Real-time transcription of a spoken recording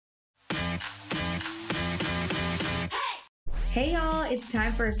Hey y'all, it's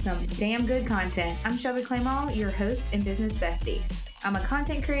time for some damn good content. I'm Shelby Claymall, your host and business bestie. I'm a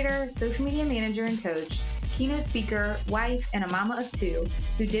content creator, social media manager and coach, keynote speaker, wife, and a mama of two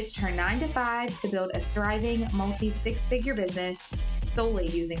who ditched her 9-to-5 to build a thriving multi-six-figure business solely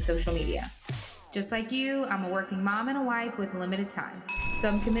using social media. Just like you, I'm a working mom and a wife with limited time. So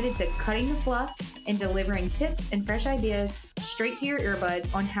I'm committed to cutting the fluff and delivering tips and fresh ideas straight to your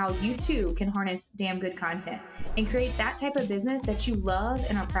earbuds on how you too can harness damn good content and create that type of business that you love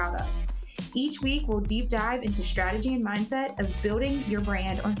and are proud of. Each week, we'll deep dive into strategy and mindset of building your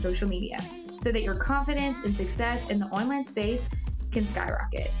brand on social media so that your confidence and success in the online space can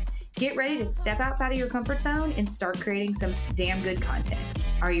skyrocket. Get ready to step outside of your comfort zone and start creating some damn good content.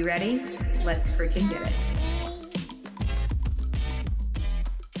 Are you ready? Let's freaking get it.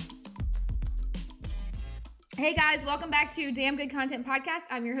 Hey guys, welcome back to Damn Good Content Podcast.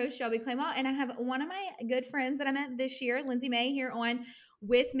 I'm your host, Shelby Claymall, and I have one of my good friends that I met this year, Lindsay May, here on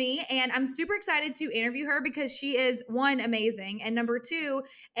with me. And I'm super excited to interview her because she is, one, amazing, and number two,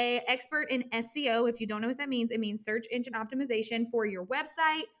 an expert in SEO. If you don't know what that means, it means search engine optimization for your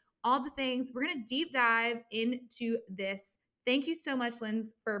website, all the things. We're going to deep dive into this. Thank you so much,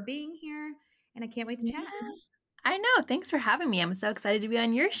 Linz, for being here, and I can't wait to chat. I know. Thanks for having me. I'm so excited to be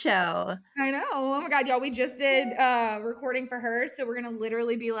on your show. I know. Oh my God, y'all. We just did recording for her. So we're going to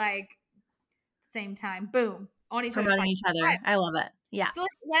literally be like same time. Boom. On each other's Promoting each other. Right. I love it. Yeah. So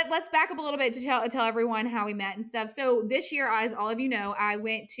let's back up a little bit to tell everyone how we met and stuff. So this year, as all of you know, I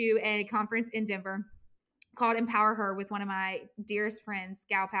went to a conference in Denver called Empower Her with one of my dearest friends,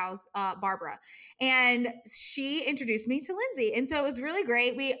 gal pals, Barbara. And she introduced me to Lindsay. And so it was really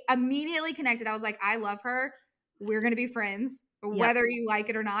great. We immediately connected. I was like, I love her. We're going to be friends, whether you like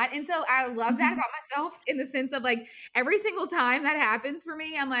it or not. And so I love that about myself in the sense of like every single time that happens for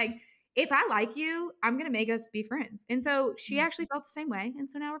me, I'm like, if I like you, I'm going to make us be friends. And so she actually felt the same way. And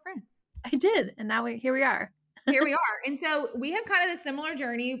so now we're friends. I did. And now here we are. Here we are. And so we have kind of a similar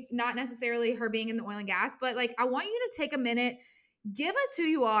journey, not necessarily her being in the oil and gas, but like, I want you to take a minute, give us who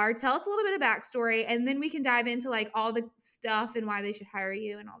you are, tell us a little bit of backstory, and then we can dive into like all the stuff and why they should hire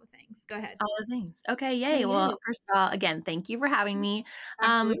you and all the things. Go ahead. All the things. Okay. Yay. Well, first of all, again, thank you for having me.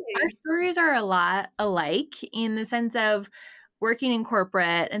 Absolutely. Our stories are a lot alike in the sense of working in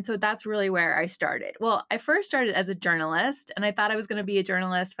corporate. And so that's really where I started. Well, I first started as a journalist and I thought I was going to be a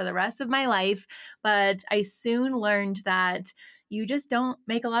journalist for the rest of my life. But I soon learned that you just don't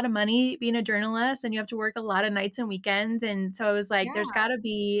make a lot of money being a journalist and you have to work a lot of nights and weekends. And so I was like, there's got to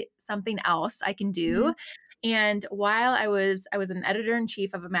be something else I can do. Mm-hmm. And while I was an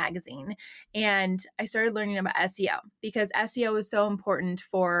editor-in-chief of a magazine, and I started learning about SEO because SEO is so important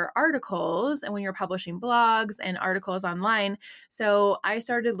for articles and when you're publishing blogs and articles online. So I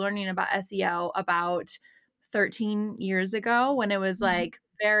started learning about SEO about 13 years ago when it was like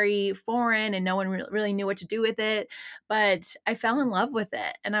very foreign and no one really knew what to do with it. But I fell in love with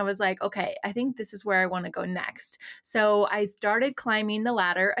it. And I was like, okay, I think this is where I want to go next. So I started climbing the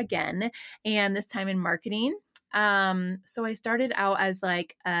ladder again, and this time in marketing. So I started out as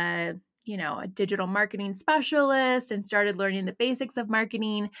like a digital marketing specialist and started learning the basics of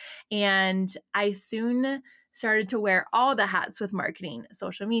marketing. And I soon started to wear all the hats with marketing,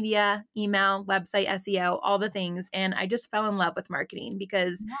 social media, email, website, SEO, all the things. And I just fell in love with marketing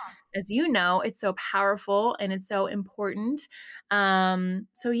because, as you know, it's so powerful and it's so important.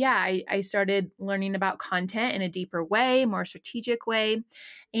 I started learning about content in a deeper way, more strategic way.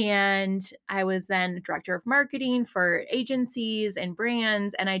 And I was then director of marketing for agencies and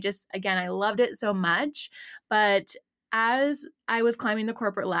brands. And I loved it so much. But as I was climbing the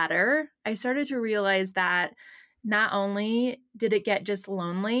corporate ladder, I started to realize that not only did it get just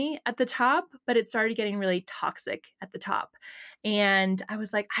lonely at the top, but it started getting really toxic at the top. And I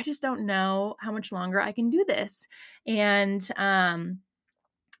was like, I just don't know how much longer I can do this. And I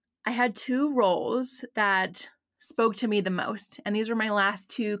had two roles that spoke to me the most. And these were my last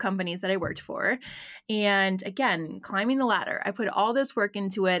two companies that I worked for. And again, climbing the ladder, I put all this work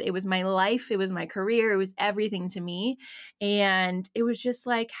into it. It was my life. It was my career. It was everything to me. And it was just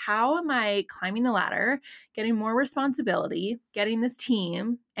like, how am I climbing the ladder, getting more responsibility, getting this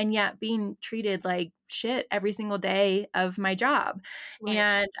team, and yet being treated like shit every single day of my job. Right.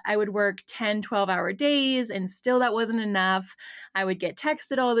 And I would work 10, 12-hour days and still that wasn't enough. I would get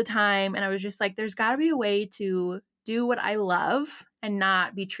texted all the time. And I was just like, there's got to be a way to do what I love and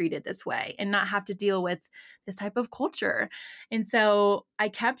not be treated this way and not have to deal with this type of culture. And so I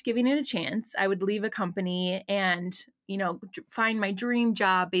kept giving it a chance. I would leave a company and, find my dream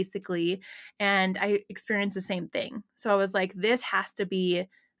job basically. And I experienced the same thing. So I was like, this has to be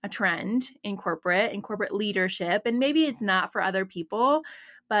a trend in corporate leadership. And maybe it's not for other people,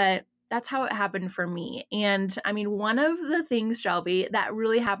 but that's how it happened for me. And I mean, one of the things, Shelby, that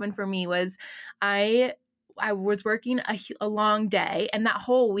really happened for me was I I was working a long day, and that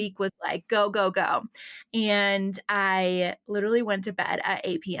whole week was like go, go, go. And I literally went to bed at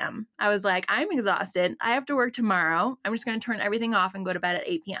 8 p.m. I was like, I'm exhausted. I have to work tomorrow. I'm just going to turn everything off and go to bed at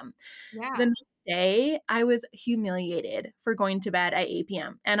 8 p.m. The Yeah. next day, I was humiliated for going to bed at 8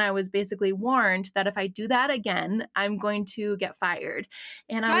 p.m. And I was basically warned that if I do that again, I'm going to get fired.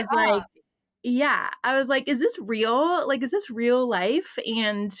 And I Shut was like, up. yeah, I was like, is this real? Like, is this real life?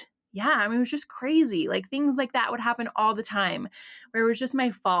 And yeah, I mean, it was just crazy. Like, things like that would happen all the time where it was just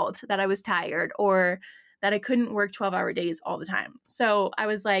my fault that I was tired or that I couldn't work 12-hour days all the time. So I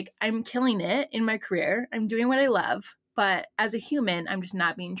was like, I'm killing it in my career. I'm doing what I love. But as a human, I'm just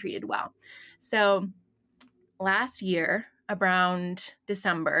not being treated well. So last year, around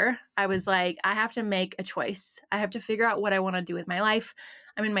December, I was like, I have to make a choice. I have to figure out what I want to do with my life.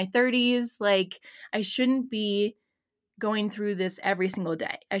 I'm in my 30s. Like, I shouldn't be going through this every single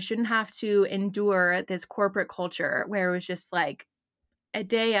day. I shouldn't have to endure this corporate culture where it was just like a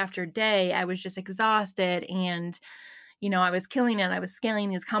day after day, I was just exhausted and I was killing it. I was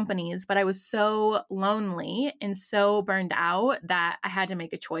scaling these companies, but I was so lonely and so burned out that I had to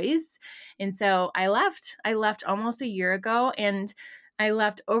make a choice. And so I left. I left almost a year ago, and I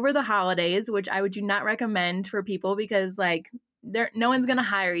left over the holidays, which I would do not recommend for people because no one's going to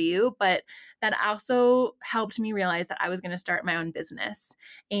hire you, but that also helped me realize that I was going to start my own business.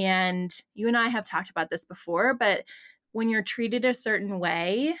 And you and I have talked about this before, but when you're treated a certain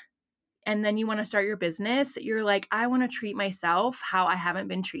way, and then you want to start your business, you're like, I want to treat myself how I haven't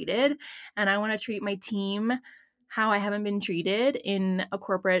been treated. And I want to treat my team how I haven't been treated in a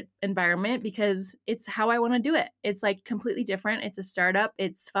corporate environment because it's how I want to do it. It's like completely different. It's a startup,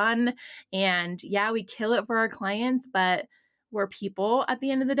 it's fun. And yeah, we kill it for our clients, but we're people at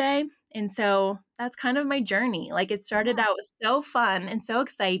the end of the day. And so that's kind of my journey. Like, it started out so fun and so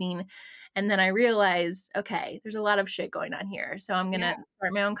exciting. And then I realized, okay, there's a lot of shit going on here. So I'm going Yeah. to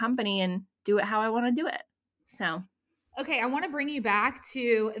start my own company and do it how I want to do it. So, Okay, I want to bring you back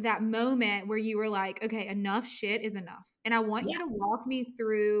to that moment where you were like, okay, enough shit is enough. And I want you yeah. to walk me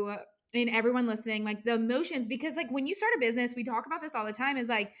through, and everyone listening, like the emotions, because like when you start a business, we talk about this all the time, is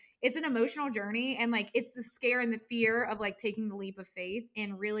like it's an emotional journey, and like it's the scare and the fear of like taking the leap of faith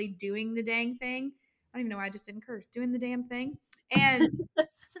and really doing the dang thing. I don't even know why I just didn't curse, doing the damn thing. And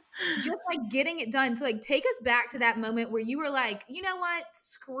just like getting it done. So like take us back to that moment where you were like, you know what,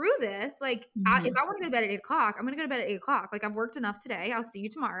 screw this. Like if Mhm. I want to go to bed at 8 o'clock, I'm gonna go to bed at 8 o'clock. Like I've worked enough today. I'll see you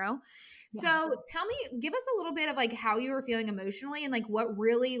tomorrow. Yeah. So tell me, give us a little bit of like how you were feeling emotionally and like what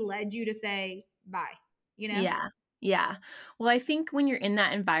really led you to say bye, you know? Yeah. Yeah. Well, I think when you're in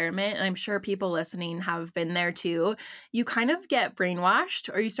that environment, and I'm sure people listening have been there too, you kind of get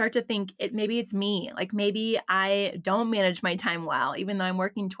brainwashed or you start to think maybe it's me. Like, maybe I don't manage my time well, even though I'm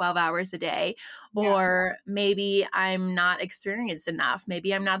working 12 hours a day, Yeah. or maybe I'm not experienced enough.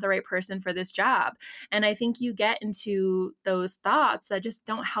 Maybe I'm not the right person for this job. And I think you get into those thoughts that just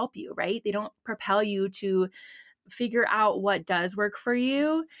don't help you, right? They don't propel you to figure out what does work for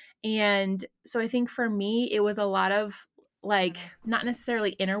you. And so I think for me, it was a lot of like not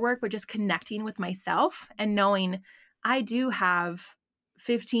necessarily inner work, but just connecting with myself and knowing I do have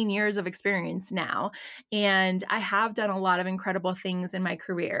 15 years of experience now. And I have done a lot of incredible things in my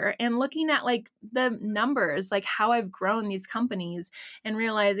career. And looking at like the numbers, like how I've grown these companies and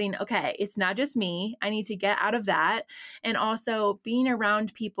realizing, okay, it's not just me. I need to get out of that. And also being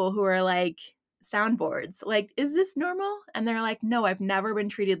around people who are like, soundboards like, is this normal? And they're like, no, I've never been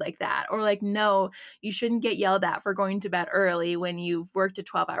treated like that. Or like, no, you shouldn't get yelled at for going to bed early when you've worked a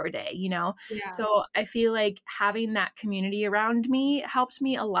 12-hour day. Yeah. So I feel like having that community around me helps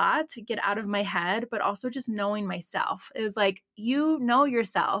me a lot to get out of my head, but also just knowing myself. It was like, you know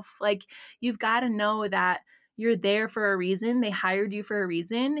yourself. Like, you've got to know that you're there for a reason. They hired you for a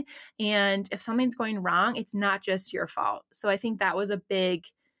reason. And if something's going wrong, it's not just your fault. So I think that was a big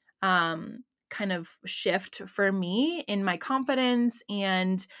kind of shift for me in my confidence.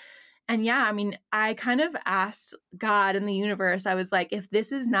 And yeah, I mean, I kind of asked God and the universe, I was like, if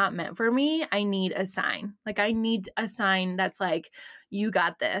this is not meant for me, I need a sign. Like, I need a sign that's like, you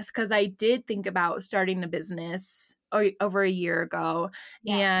got this. Cause I did think about starting a business over a year ago,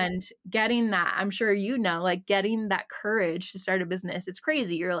 Yeah. and getting that, I'm sure like getting that courage to start a business. It's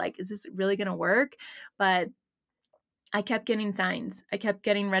crazy. You're like, is this really going to work? But I kept getting signs. I kept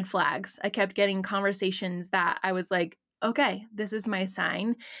getting red flags. I kept getting conversations that I was like, okay, this is my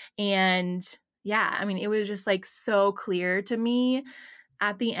sign. And yeah, I mean, it was just like so clear to me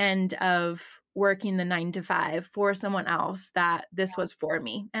at the end of working the 9 to 5 for someone else that this was for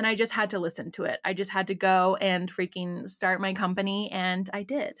me. And I just had to listen to it. I just had to go and freaking start my company. And I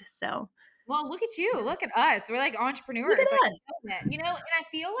did. So Well, look at you. Look at us. We're like look entrepreneurs, like, at us. you know, and I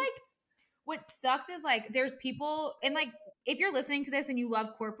feel like what sucks is like there's people, and like if you're listening to this and you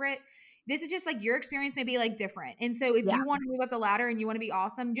love corporate, this is just like your experience may be like different. And so if Yeah. you want to move up the ladder and you want to be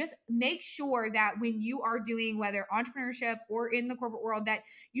awesome, just make sure that when you are doing whether entrepreneurship or in the corporate world, that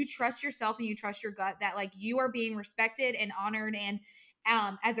you trust yourself and you trust your gut, that like you are being respected and honored and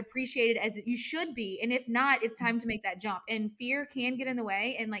as appreciated as you should be. And if not, it's time to make that jump. And fear can get in the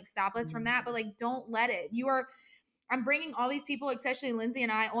way and like stop us from that, but like don't let it. I'm bringing all these people, especially Lindsay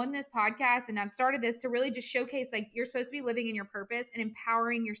and I, on this podcast. And I've started this to really just showcase like you're supposed to be living in your purpose and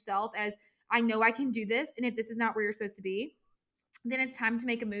empowering yourself as I know I can do this. And if this is not where you're supposed to be, then it's time to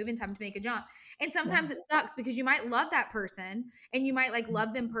make a move and time to make a jump. And sometimes it sucks because you might love that person and you might like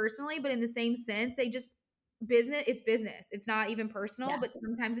love them personally, but in the same sense, they just business, it's business. It's not even personal, Yeah. but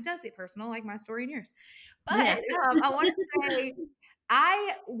sometimes it does get personal, like my story and yours. But Yeah. I want to say,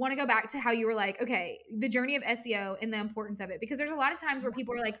 I want to go back to how you were like, okay, the journey of SEO and the importance of it, because there's a lot of times where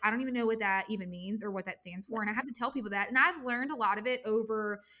people are like, I don't even know what that even means or what that stands for. And I have to tell people that. And I've learned a lot of it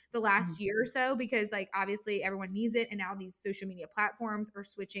over the last year or so, because like obviously everyone needs it. And now these social media platforms are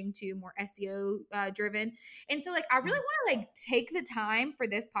switching to more SEO driven. And so like, I really want to like take the time for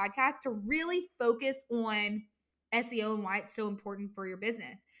this podcast to really focus on SEO and why it's so important for your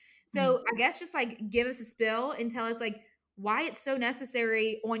business. So I guess just like give us a spill and tell us like why it's so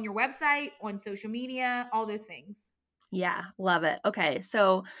necessary on your website, on social media, all those things. Yeah, love it. Okay,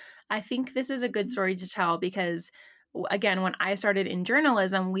 so I think this is a good story to tell because again, when I started in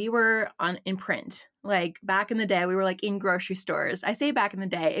journalism, we were on in print. Like back in the day, we were like in grocery stores. I say back in the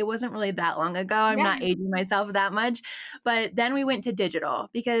day, it wasn't really that long ago. I'm Yeah. not aging myself that much. But then we went to digital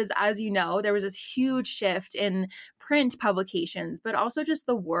because as you know, there was this huge shift in print publications, but also just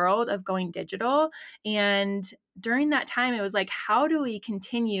the world of going digital. And during that time, it was like, how do we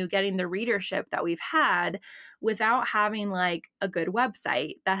continue getting the readership that we've had without having like a good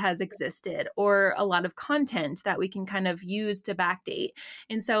website that has existed or a lot of content that we can kind of use to backdate?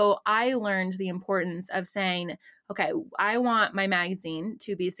 And so I learned the importance of saying, okay, I want my magazine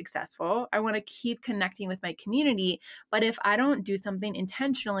to be successful. I want to keep connecting with my community. But if I don't do something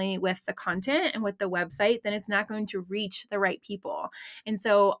intentionally with the content and with the website, then it's not going to reach the right people. And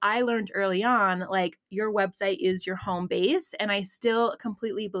so I learned early on, like your website is your home base. And I still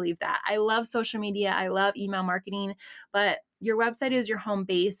completely believe that. I love social media. I love email marketing, but your website is your home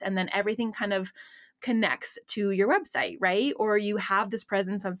base. And then everything kind of connects to your website, right? Or you have this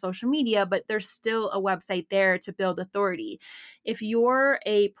presence on social media, but there's still a website there to build authority. If you're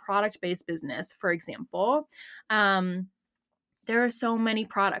a product based business, for example, there are so many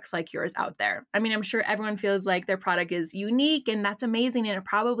products like yours out there. I mean, I'm sure everyone feels like their product is unique and that's amazing. And it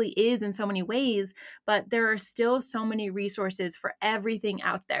probably is in so many ways, but there are still so many resources for everything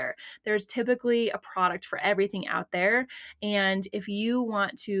out there. There's typically a product for everything out there. And if you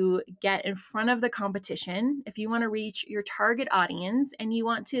want to get in front of the competition, if you want to reach your target audience and you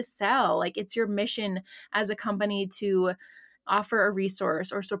want to sell, like it's your mission as a company to offer a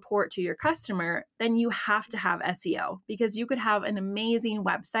resource or support to your customer, then you have to have SEO because you could have an amazing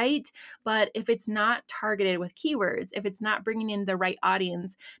website, but if it's not targeted with keywords, if it's not bringing in the right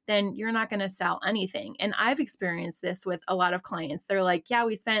audience, then you're not going to sell anything. And I've experienced this with a lot of clients. They're like, yeah,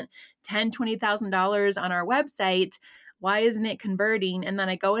 we spent $10,000, $20,000 on our website. Why isn't it converting? And then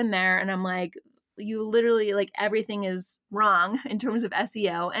I go in there and I'm like, you literally like everything is wrong in terms of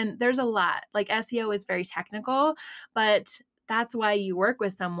SEO. And there's a lot. Like SEO is very technical, but that's why you work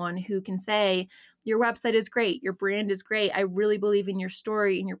with someone who can say, your website is great, your brand is great. I really believe in your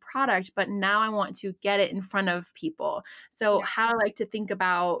story and your product, but now I want to get it in front of people. So, Yeah. how I like to think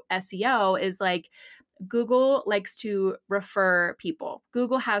about SEO is like, Google likes to refer people.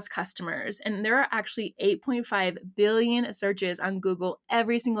 Google has customers, and there are actually 8.5 billion searches on Google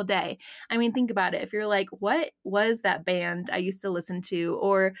every single day. I mean, think about it. If you're like, what was that band I used to listen to?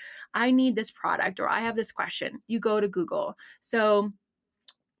 Or I need this product, or I have this question, you go to Google. So,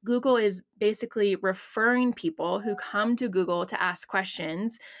 Google is basically referring people who come to Google to ask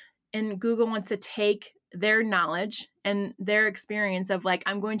questions, and Google wants to take their knowledge and their experience of like,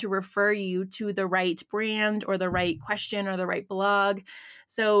 I'm going to refer you to the right brand or the right question or the right blog.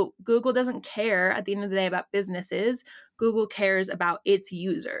 So Google doesn't care at the end of the day about businesses. Google cares about its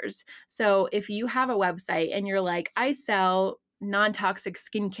users. So if you have a website and you're like, I sell non-toxic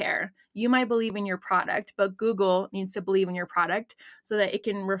skincare, you might believe in your product, but Google needs to believe in your product so that it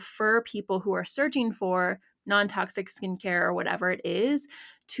can refer people who are searching for non-toxic skincare or whatever it is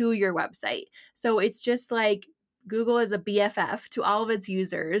to your website. So it's just like Google is a BFF to all of its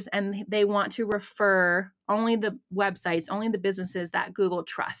users, and they want to refer only the websites, only the businesses that Google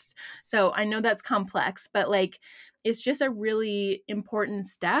trusts. So I know that's complex, but like it's just a really important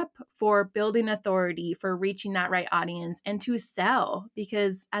step for building authority, for reaching that right audience, and to sell,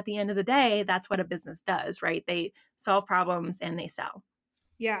 because at the end of the day, that's what a business does, right? They solve problems and they sell.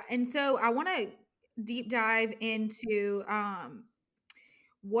 Yeah. And so I want to deep dive into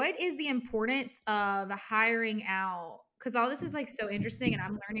what is the importance of hiring out? Because all this is like so interesting, and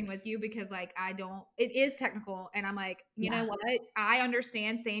I'm learning with you because like I don't, it is technical, and I'm like, you know Yeah. what? I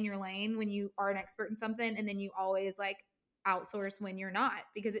understand stay in your lane when you are an expert in something, and then you always like outsource when you're not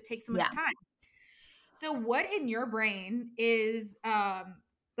because it takes so much Yeah. time. So, what in your brain is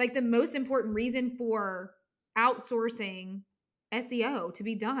like the most important reason for outsourcing SEO to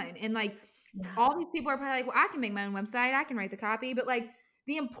be done? And like Yeah. all these people are probably like, well, I can make my own website, I can write the copy, but like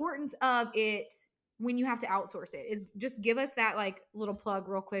the importance of it when you have to outsource it is just give us that like little plug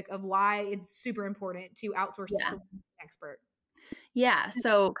real quick of why it's super important to outsource to Yeah. someone expert. Yeah.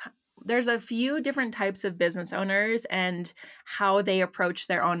 So there's a few different types of business owners and how they approach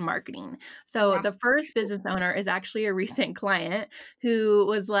their own marketing. So Wow. the first business owner is actually a recent client who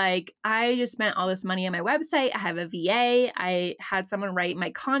was like, I just spent all this money on my website. I have a VA. I had someone write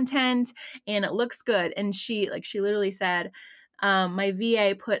my content and it looks good. And she literally said, my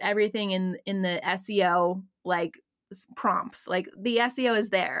VA put everything in the SEO like prompts, like the SEO is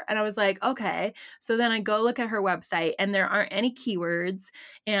there. And I was like, okay. So then I go look at her website and there aren't any keywords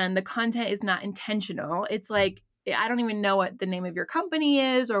and the content is not intentional. It's like, I don't even know what the name of your company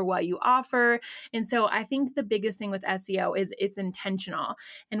is or what you offer. And so I think the biggest thing with SEO is it's intentional.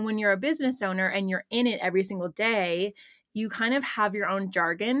 And when you're a business owner and you're in it every single day, you kind of have your own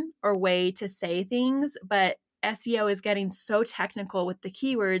jargon or way to say things, but SEO is getting so technical with the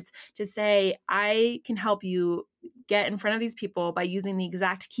keywords to say, I can help you get in front of these people by using the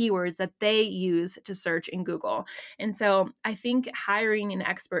exact keywords that they use to search in Google. And so I think hiring an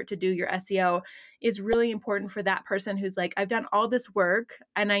expert to do your SEO is really important for that person who's like, I've done all this work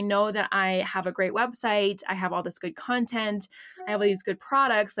and I know that I have a great website, I have all this good content, I have all these good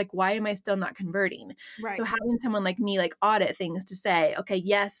products. Like, why am I still not converting? So Right. having someone like me like audit things to say, okay,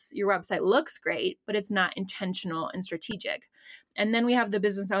 yes, your website looks great, but it's not intentional and strategic. And then we have the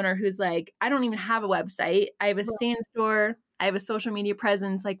business owner who's like, I don't even have a website. I have a Right. stand store. I have a social media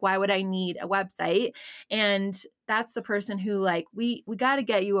presence. Like, why would I need a website? And that's the person who like, we got to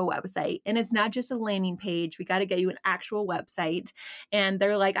get you a website. And it's not just a landing page. We got to get you an actual website. And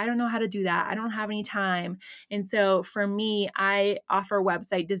they're like, I don't know how to do that. I don't have any time. And so for me, I offer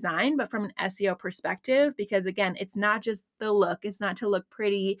website design, but from an SEO perspective, because again, it's not just the look, it's not to look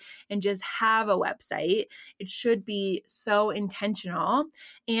pretty and just have a website. It should be so intentional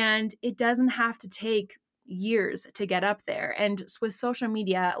and it doesn't have to take years to get up there. And with social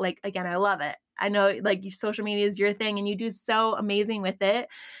media, like again, I love it. I know like social media is your thing and you do so amazing with it.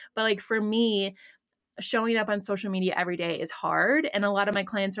 But like for me, showing up on social media every day is hard. And a lot of my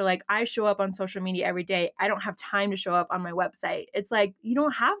clients are like, I show up on social media every day. I don't have time to show up on my website. It's like, you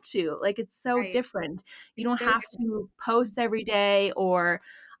don't have to. Like, it's so Right. different. You It's don't so have to post every day or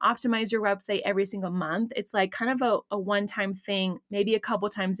optimize your website every single month. It's like kind of a one time thing, maybe a couple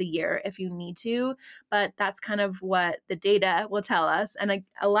times a year if you need to. But that's kind of what the data will tell us. And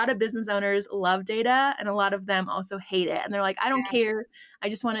a lot of business owners love data and a lot of them also hate it. And they're like, I don't different. care. I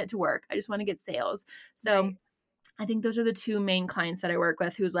just want it to work. I just want to get sales. Yeah. So Right. I think those are the two main clients that I work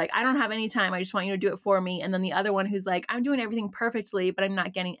with who's like, I don't have any time. I just want you to do it for me. And then the other one who's like, I'm doing everything perfectly, but I'm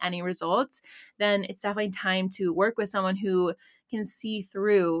not getting any results. Then it's definitely time to work with someone who can see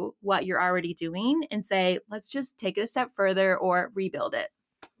through what you're already doing and say, let's just take it a step further or rebuild it.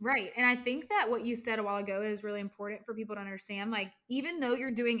 Right. And I think that what you said a while ago is really important for people to understand. Like, even though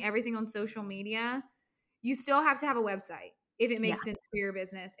you're doing everything on social media, you still have to have a website if it Yeah. makes sense for your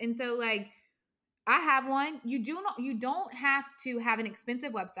business. And so, like, I have one. You don't have to have an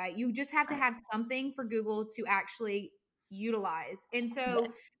expensive website. You just have to Right. have something for Google to actually utilize. And so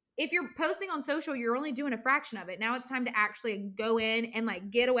Yes. if you're posting on social, you're only doing a fraction of it. Now it's time to actually go in and like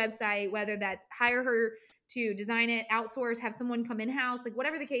get a website, whether that's hire her to design it, outsource, have someone come in house, like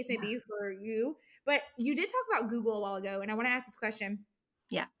whatever the case may Yeah. be for you. But you did talk about Google a while ago, and I want to ask this question.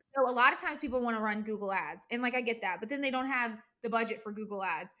 Yeah. So a lot of times people want to run Google ads, and like I get that, but then they don't have the budget for Google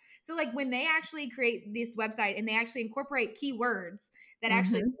ads. So like when they actually create this website and they actually incorporate keywords that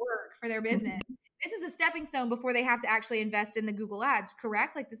actually Hmm. work for their business, this is a stepping stone before they have to actually invest in the Google ads,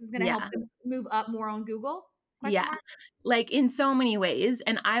 correct? Like this is going to help Yeah. them move up more on Google? Question Yeah. mark? Like in so many ways.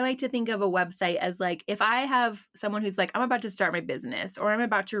 And I like to think of a website as like, if I have someone who's like, I'm about to start my business or I'm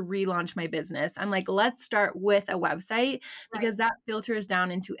about to relaunch my business, I'm like, let's start with a website Right. because that filters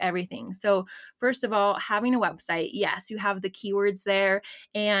down into everything. So, first of all, having a website, yes, you have the keywords there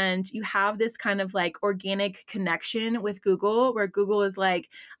and you have this kind of like organic connection with Google where Google is like,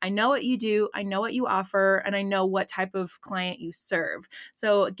 I know what you do, I know what you offer, and I know what type of client you serve.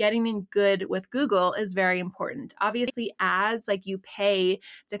 So getting in good with Google is very important. Obviously, ads, like you pay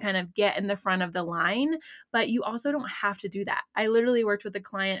to kind of get in the front of the line, but you also don't have to do that. I literally worked with a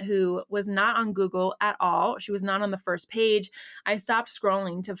client who was not on Google at all. She was not on the first page. I stopped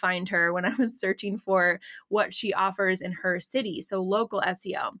scrolling to find her when I was searching for what she offers in her city, so local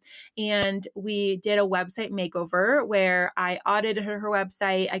SEO. And we did a website makeover where I audited her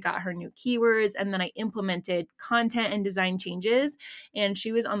website, I got her new keywords, and then I implemented content and design changes, and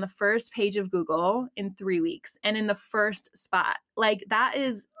she was on the first page of Google in 3 weeks and in the first spot. Like that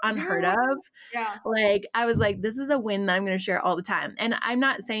is unheard of. Yeah. Like I was like, this is a win that I'm going to share all the time. And I'm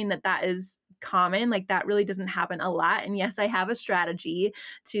not saying that that is common, like that really doesn't happen a lot. And yes, I have a strategy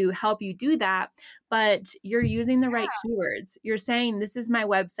to help you do that, but you're using the right keywords. You're saying, this is my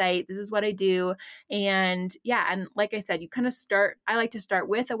website, this is what I do. And yeah, and like I said, you kind of start, I like to start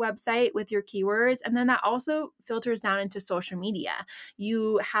with a website with your keywords. And then that also filters down into social media.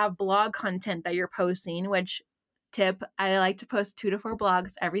 You have blog content that you're posting, which tip, I like to post 2 to 4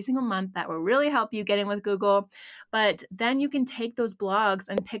 blogs every single month that will really help you get in with Google. But then you can take those blogs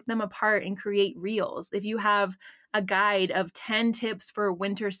and pick them apart and create reels. If you have a guide of 10 tips for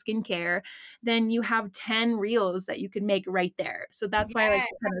winter skincare, then you have 10 reels that you can make right there. So that's why I like Yeah.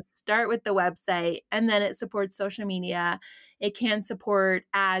 to kind of start with the website, and then it supports social media. It can support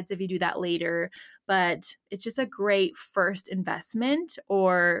ads if you do that later, but it's just a great first investment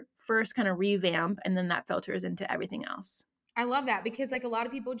or first kind of revamp, and then that filters into everything else. I love that because like a lot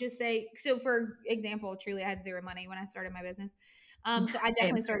of people just say, so for example, truly I had zero money when I started my business. So I Same.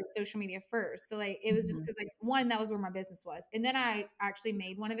 definitely started social media first. So like it was just Mhm. because like one, that was where my business was. And then I actually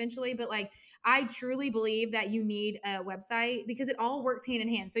made one eventually. But like I truly believe that you need a website because it all works hand in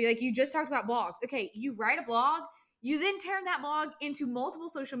hand. So like you just talked about blogs. Okay, you write a blog, you then turn that blog into multiple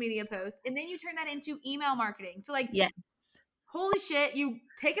social media posts, and then you turn that into email marketing. So like Yes. holy shit, you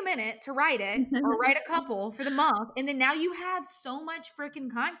take a minute to write it or write a couple for the month. And then now you have so much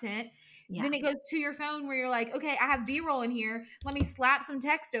freaking content. Yeah. Then it goes to your phone where you're like, okay, I have B-roll in here. Let me slap some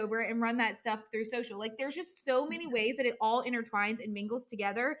text over it and run that stuff through social. Like there's just so many ways that it all intertwines and mingles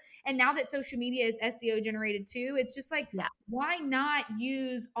together. And now that social media is SEO generated too, it's just like, Yeah. why not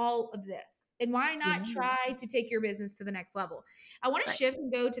use all of this? And why not Yeah. try to take your business to the next level? I want to Right. shift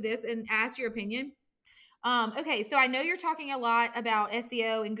and go to this and ask your opinion. Okay, so I know you're talking a lot about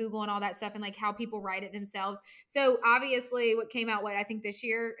SEO and Google and all that stuff and like how people write it themselves. So obviously what came out, what I think this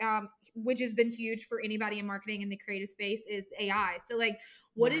year, which has been huge for anybody in marketing in the creative space is AI. So like,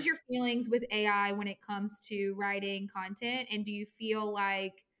 what Yeah. is your feelings with AI when it comes to writing content? And do you feel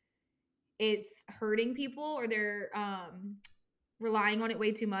like it's hurting people or they're relying on it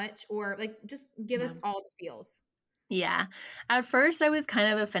way too much? Or like, just give Yeah. us all the feels. Yeah. At first, I was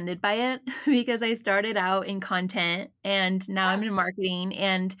kind of offended by it because I started out in content and now Yeah, I'm in marketing.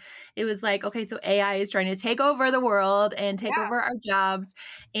 And it was like, okay, so AI is trying to take over the world and take yeah, over our jobs.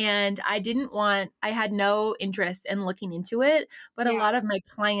 And I didn't want, I had no interest in looking into it, but a yeah, lot of my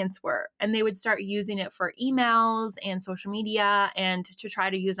clients were. And they would start using it for emails and social media and to try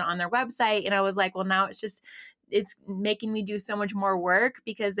to use it on their website. And I was like, well, now it's making me do so much more work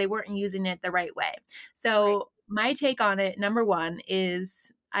because they weren't using it the right way. right, So, my take on it, number one,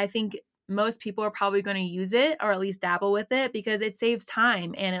 is I think most people are probably going to use it or at least dabble with it because it saves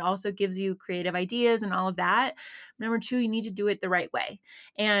time and it also gives you creative ideas and all of that. Number two, you need to do it the right way.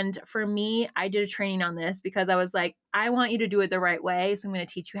 And for me, I did a training on this because I was like, I want you to do it the right way. So I'm going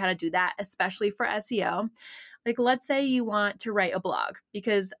to teach you how to do that, especially for SEO. Like, let's say you want to write a blog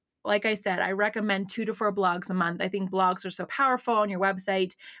because like I said, I recommend 2 to 4 blogs a month. I think blogs are so powerful on your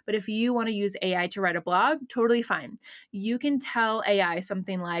website. But if you want to use AI to write a blog, totally fine. You can tell AI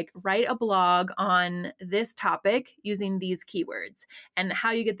something like, write a blog on this topic using these keywords. And how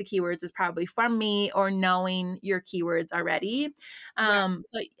you get the keywords is probably from me or knowing your keywords already. yeah,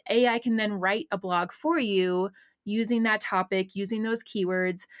 But AI can then write a blog for you using that topic, using those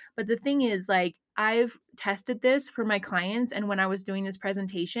keywords. But the thing is, like, I've tested this for my clients and when I was doing this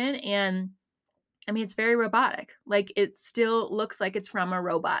presentation, and I mean, it's very robotic. Like, it still looks like it's from a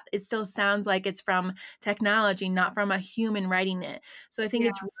robot. It still sounds like it's from technology, not from a human writing it. So I think Yeah.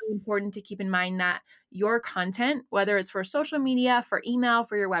 it's really important to keep in mind that your content, whether it's for social media, for email,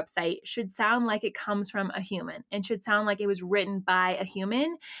 for your website, should sound like it comes from a human and should sound like it was written by a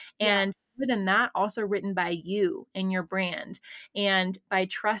human. Yeah. And other than that, also written by you and your brand. And by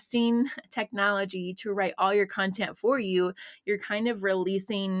trusting technology to write all your content for you, you're kind of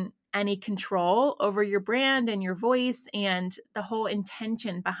releasing any control over your brand and your voice and the whole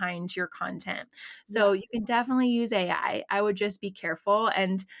intention behind your content. So Yeah. you can definitely use AI. I would just be careful.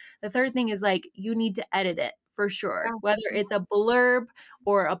 And the third thing is, like, you need to edit it for sure, whether it's a blurb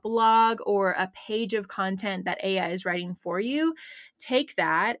or a blog or a page of content that AI is writing for you. Take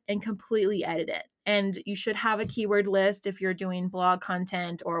that and completely edit it. And you should have a keyword list if you're doing blog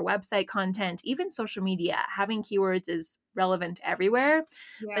content or website content, even social media. Having keywords is relevant everywhere,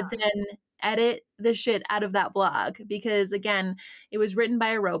 but Yeah. then edit the shit out of that blog because, again, it was written by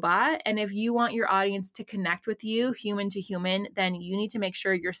a robot. And if you want your audience to connect with you human to human, then you need to make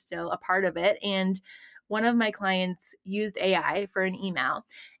sure you're still a part of it. And one of my clients used AI for an email,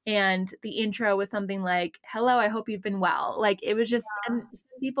 and the intro was something like, "Hello, I hope you've been well." Like, it was just, and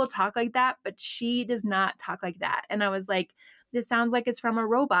some people talk like that, but she does not talk like that. And I was like, this sounds like it's from a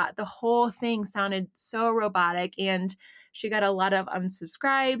robot. The whole thing sounded so robotic, and she got a lot of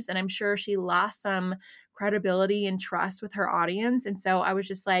unsubscribes, and I'm sure she lost some credibility and trust with her audience. And so I was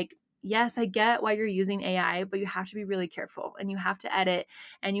just like, yes, I get why you're using AI, but you have to be really careful and you have to edit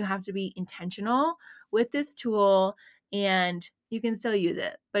and you have to be intentional with this tool, and you can still use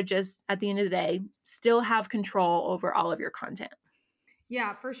it, but just at the end of the day, still have control over all of your content.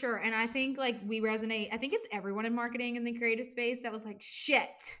 Yeah, for sure. And I think like we resonate. I think it's everyone in marketing in the creative space that was like,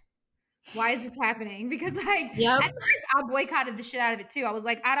 shit, why is this happening? Because like Yep. at first I boycotted the shit out of it too. I was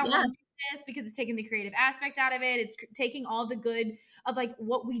like, I don't Yeah. want to do this because it's taking the creative aspect out of it. It's taking all the good of like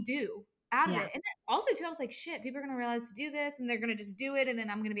what we do out of Yeah. it. And then also too, I was like, shit, people are gonna realize to do this and they're gonna just do it and then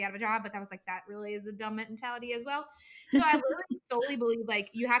I'm gonna be out of a job. But that was like that really is a dumb mentality as well. So I literally solely believe like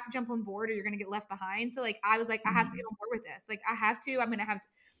you have to jump on board or you're gonna get left behind. So like I was like, I have to get Mhm. on board with this. Like I have to, I'm gonna have to.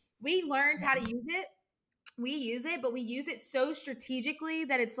 We learned how to use it. We use it, but we use it so strategically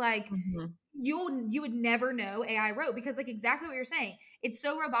that it's like Mhm. you would never know AI wrote because like exactly what you're saying. It's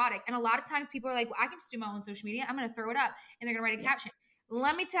so robotic. And a lot of times people are like, well, I can just do my own social media. I'm gonna throw it up and they're gonna write a Yeah. caption.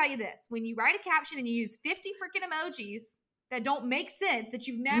 Let me tell you this. When you write a caption and you use 50 freaking emojis that don't make sense, that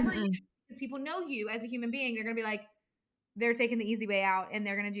you've never used Mm-mm. because people know you as a human being, they're gonna be like, they're taking the easy way out and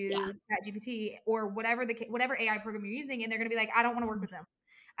they're going to Yeah. do ChatGPT or whatever AI program you're using, and they're going to be like, I don't want to work with them.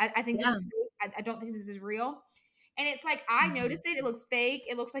 I think this Yeah. is fake. I don't think this is real. And it's like I Mhm. noticed it. It looks fake.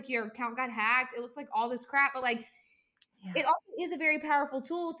 It looks like your account got hacked. It looks like all this crap. But like Yeah. it also is a very powerful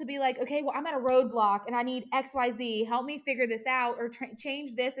tool to be like, okay, well, I'm at a roadblock and I need XYZ. Help me figure this out or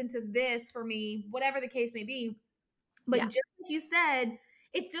change this into this for me, whatever the case may be. But Yeah. just like you said,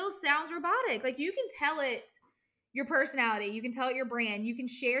 it still sounds robotic. Like you can tell it your personality, you can tell it your brand, you can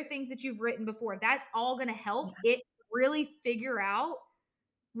share things that you've written before. That's all going to help Yeah. it really figure out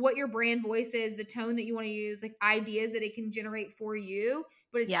what your brand voice is, the tone that you want to use, like ideas that it can generate for you.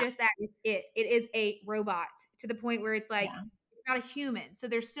 But it's Yeah. just that is it. It is a robot to the point where it's like Yeah. it's not a human. So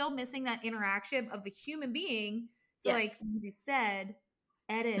they're still missing that interaction of the human being. So like Yes. Lindsay said,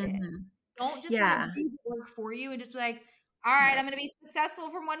 edit it. Mhm. Don't just let it Yeah. do the work for you and just be like, all right, Right. I'm going to be successful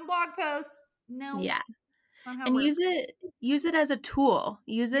from one blog post. No, Yeah. that's not how it And works. use it as a tool.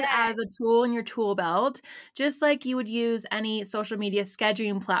 Use it as Yes, a tool in your tool belt, just like you would use any social media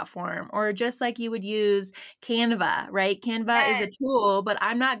scheduling platform, or just like you would use Canva, right? Canva is a yes, tool, but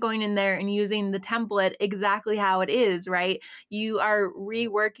I'm not going in there and using the template exactly how it is, right? You are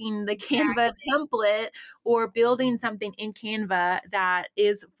reworking the Canva exactly. template or building something in Canva that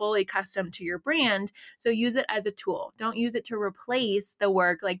is fully custom to your brand. So use it as a tool. Don't use it to replace the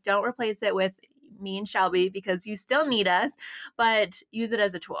work. Like, don't replace it with me and Shelby because you still need us, but use it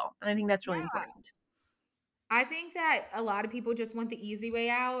as a tool. And I think that's really Yeah. important. I think that a lot of people just want the easy way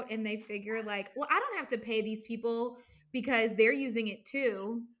out and they figure like, well, I don't have to pay these people because they're using it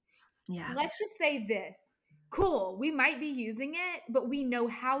too. Yeah. Let's just say this. Cool, we might be using it, but we know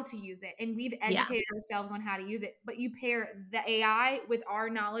how to use it and we've Yeah. educated ourselves on how to use it. But you pair the AI with our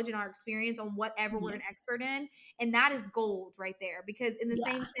knowledge and our experience on whatever we're an Yes. expert in, and that is gold right there. Because in the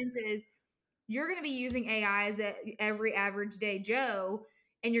Yeah. same sense as you're going to be using AI as every average day Joe,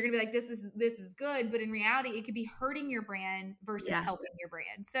 and you're going to be like, this is good, but in reality, it could be hurting your brand versus Yeah. helping your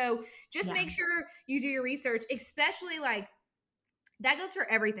brand. So just Yeah. make sure you do your research, especially like that goes for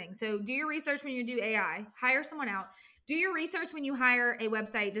everything. So do your research when you do AI, hire someone out, do your research when you hire a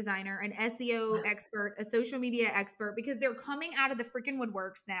website designer, an SEO expert, a social media expert, because they're coming out of the freaking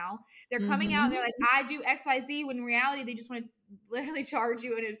woodworks now. They're coming out and they're like, I do XYZ, when in reality they just want to literally charge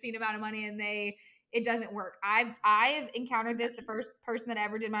you an obscene amount of money, and it doesn't work. I've encountered this. The first person that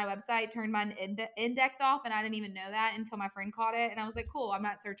ever did my website turned my index off, and I didn't even know that until my friend caught it, and I was like, cool, I'm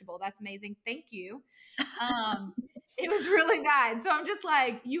not searchable. That's amazing. Thank you. It was really bad. So I'm just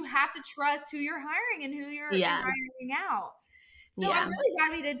like, you have to trust who you're hiring and who you're hiring out. So I'm really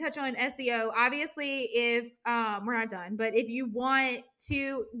glad we did touch on SEO. Obviously, if we're not done, but if you want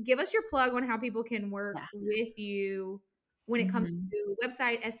to give us your plug on how people can work with you when it comes to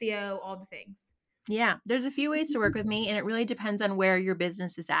website, SEO, all the things. Yeah, there's a few ways to work with me, and it really depends on where your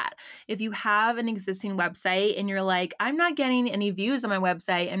business is at. If you have an existing website and you're like, I'm not getting any views on my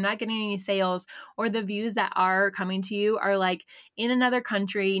website, I'm not getting any sales, or the views that are coming to you are like in another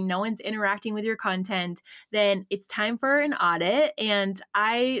country, no one's interacting with your content, then it's time for an audit. And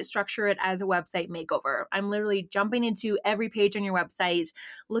I structure it as a website makeover. I'm literally jumping into every page on your website,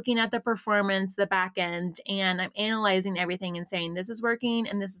 looking at the performance, the back end, and I'm analyzing everything and saying, this is working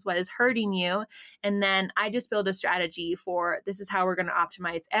and this is what is hurting you. And then I just build a strategy for this is how we're going to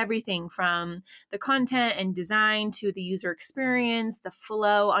optimize everything from the content and design to the user experience, the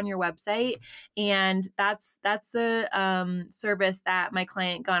flow on your website. And that's the service that my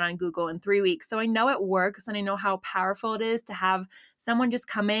client got on Google in 3 weeks. So I know it works, and I know how powerful it is to have someone just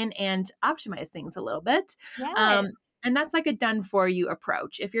come in and optimize things a little bit. Yes. And that's like a done for you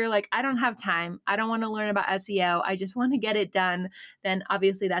approach. If you're like, I don't have time, I don't want to learn about SEO, I just want to get it done, then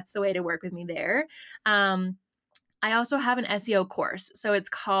obviously that's the way to work with me there. I also have an SEO course. So it's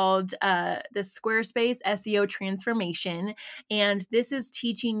called the Squarespace SEO Transformation. And this is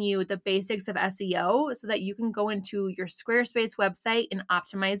teaching you the basics of SEO so that you can go into your Squarespace website and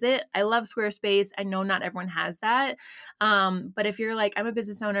optimize it. I love Squarespace. I know not everyone has that. But if you're like, I'm a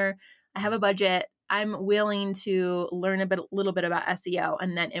business owner, I have a budget, I'm willing to learn a little bit about SEO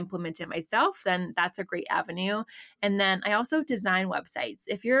and then implement it myself, then that's a great avenue. And then I also design websites.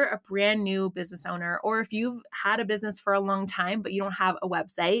 If you're a brand new business owner, or if you've had a business for a long time, but you don't have a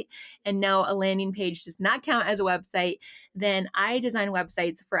website and know a landing page does not count as a website, then I design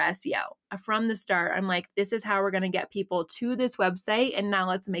websites for SEO. From the start, I'm like, this is how we're going to get people to this website, and now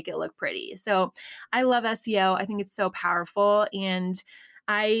let's make it look pretty. So I love SEO. I think it's so powerful. And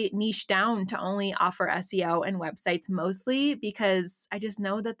I niche down to only offer SEO and websites mostly because I just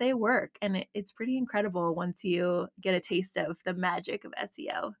know that they work, and it's pretty incredible once you get a taste of the magic of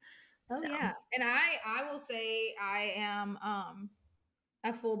SEO. Oh yeah. And I will say I am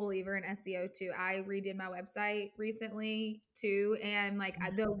a full believer in SEO too. I redid my website recently too, and like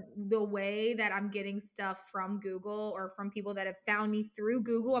the way that I'm getting stuff from Google or from people that have found me through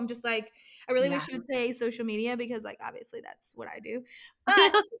Google, I'm just like, I really wish you would say social media, because like obviously that's what I do, but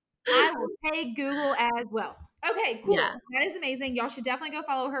I will take Google as well. Okay, cool. Yeah. That is amazing. Y'all should definitely go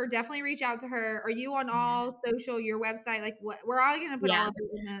follow her. Definitely reach out to her. Are you on all social, your website? Like what? We're all going to put all Yeah. of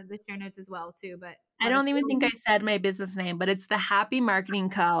it in the show notes as well too, but I don't even think I said my business name, but it's the Happy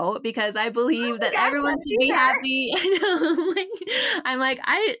Marketing Co. because I believe that everyone should be happy. I know, I'm like,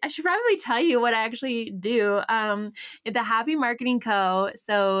 I should probably tell you what I actually do. The Happy Marketing Co.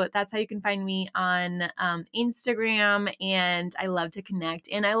 So that's how you can find me on Instagram, and I love to connect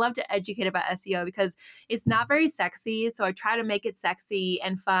and I love to educate about SEO because it's not very sexy. So I try to make it sexy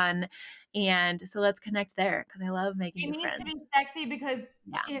and fun. And so let's connect there because I love making new friends. It needs to be sexy because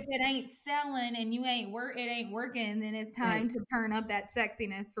if it ain't selling and it ain't working, then it's time to turn up that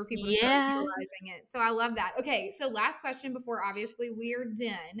sexiness for people to start utilizing it. So I love that. Okay, so last question before obviously we're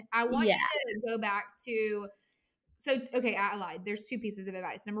done. I want you to go back to okay, I lied. There's 2 pieces of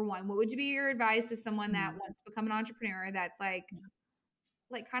advice. Number 1, what would you be your advice to someone that wants to become an entrepreneur that's like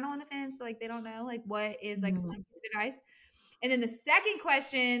kind of on the fence, but like they don't know, like what is like one piece of advice? And then the second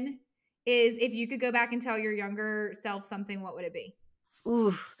question is, if you could go back and tell your younger self something, what would it be?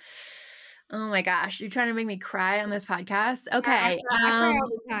 Ooh. Oh my gosh. You're trying to make me cry on this podcast? Okay. I cry all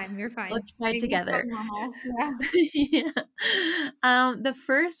the time. You're fine. Let's cry Make together. Yeah. The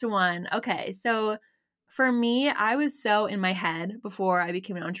first one. Okay. So for me, I was so in my head before I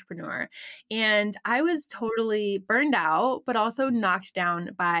became an entrepreneur, and I was totally burned out, but also knocked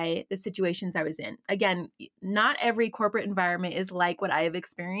down by the situations I was in. Again, not every corporate environment is like what I have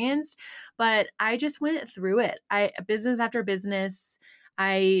experienced, but I just went through it. Business after business,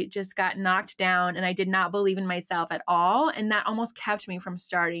 I just got knocked down and I did not believe in myself at all. And that almost kept me from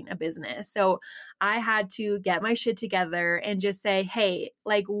starting a business. So I had to get my shit together and just say, hey,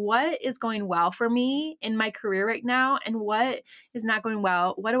 like what is going well for me in my career right now and what is not going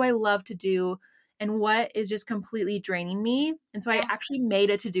well? What do I love to do? and what is just completely draining me. And so I Yeah. actually made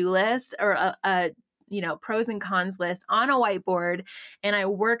a to-do list or a pros and cons list on a whiteboard, and I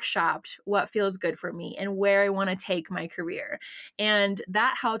workshopped what feels good for me and where I want to take my career. And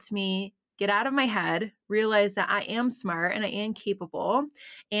that helped me get out of my head, realize that I am smart and I am capable.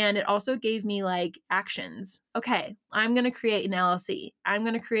 And it also gave me like actions. Okay, I'm going to create an LLC. I'm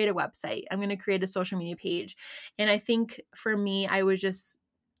going to create a website. I'm going to create a social media page. And I think for me, I was just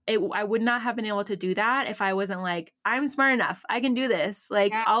I would not have been able to do that if I wasn't like, I'm smart enough. I can do this.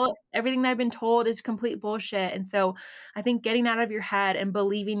 Like Yeah. everything that I've been told is complete bullshit. And so I think getting out of your head and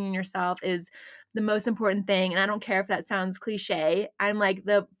believing in yourself is the most important thing. And I don't care if that sounds cliche. I'm like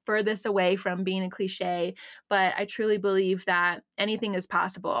the furthest away from being a cliche, but I truly believe that anything is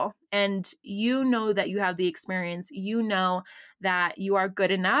possible. And you know that you have the experience. You know that you are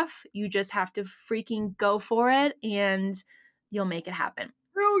good enough. You just have to freaking go for it and you'll make it happen.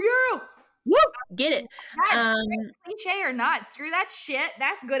 You. Woo! Get it. That's cliche or not. Screw that shit.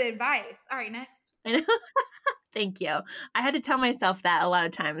 That's good advice. All right, next. Thank you. I had to tell myself that a lot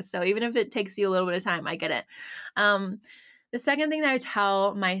of times. So even if it takes you a little bit of time, I get it. The second thing that I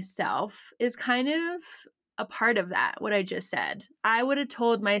tell myself is kind of a part of that, what I just said. I would have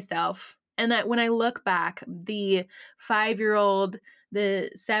told myself, and that when I look back, the 5-year-old,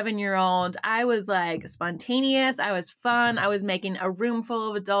 the 7-year-old, I was like spontaneous. I was fun. I was making a room full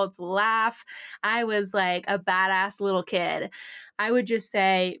of adults laugh. I was like a badass little kid. I would just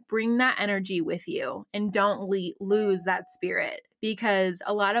say, bring that energy with you and don't lose that spirit, because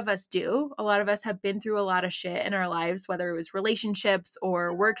a lot of us do. A lot of us have been through a lot of shit in our lives, whether it was relationships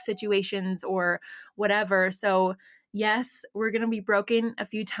or work situations or whatever. So yes, we're going to be broken a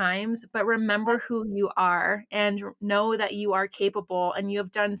few times, but remember who you are and know that you are capable and you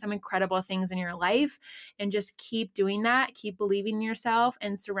have done some incredible things in your life, and just keep doing that. Keep believing in yourself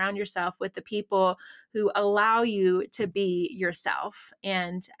and surround yourself with the people who allow you to be yourself.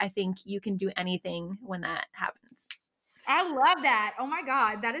 And I think you can do anything when that happens. I love that. Oh my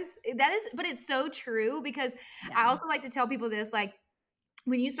God. That is, but it's so true, because I also like to tell people this, like,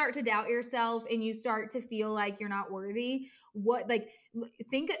 when you start to doubt yourself and you start to feel like you're not worthy,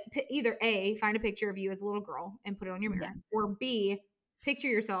 think either A, find a picture of you as a little girl and put it on your mirror, or B, picture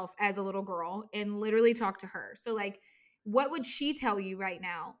yourself as a little girl and literally talk to her. So like, what would she tell you right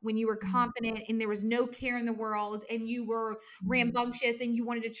now when you were confident and there was no care in the world and you were rambunctious and you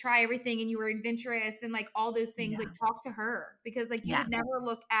wanted to try everything and you were adventurous and like all those things? Like, talk to her, because like you would never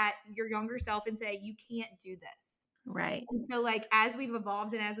look at your younger self and say, you can't do this. Right. And so like, as we've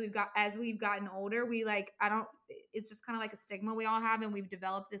evolved and as we've gotten older, we like, it's just kind of like a stigma we all have. And we've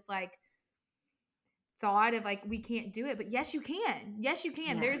developed this like thought of like, we can't do it, but yes, you can. Yes, you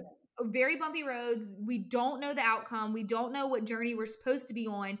can. There's very bumpy roads. We don't know the outcome. We don't know what journey we're supposed to be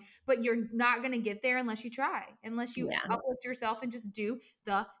on, but you're not going to get there unless you try, unless you uplift yourself and just do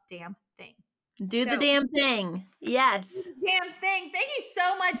the damn thing. Do the damn thing. Yes. Damn thing. Thank you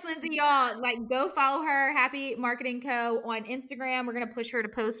so much, Lindsay. Y'all, like, go follow her, Happy Marketing Co. on Instagram. We're going to push her to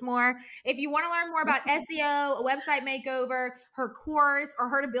post more. If you want to learn more about SEO, a website makeover, her course, or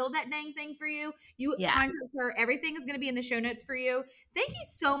her to build that dang thing for you, contact her. Everything is going to be in the show notes for you. Thank you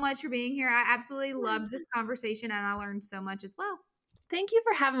so much for being here. I absolutely loved this conversation, and I learned so much as well. Thank you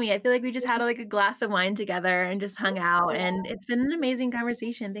for having me. I feel like we just had like a glass of wine together and just hung out, and it's been an amazing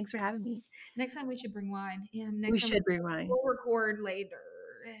conversation. Thanks for having me. Next time we should bring wine. Yeah, we should bring wine. We'll record later.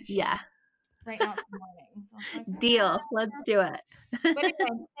 Yeah. Right now it's the morning. So it's like, deal. Let's do it. But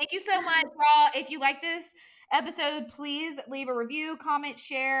anyway, thank you so much, y'all. If you like this episode, please leave a review, comment,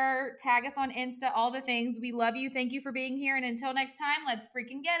 share, tag us on Insta, all the things. We love you. Thank you for being here. And until next time, let's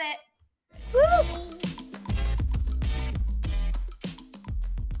freaking get it. Woo!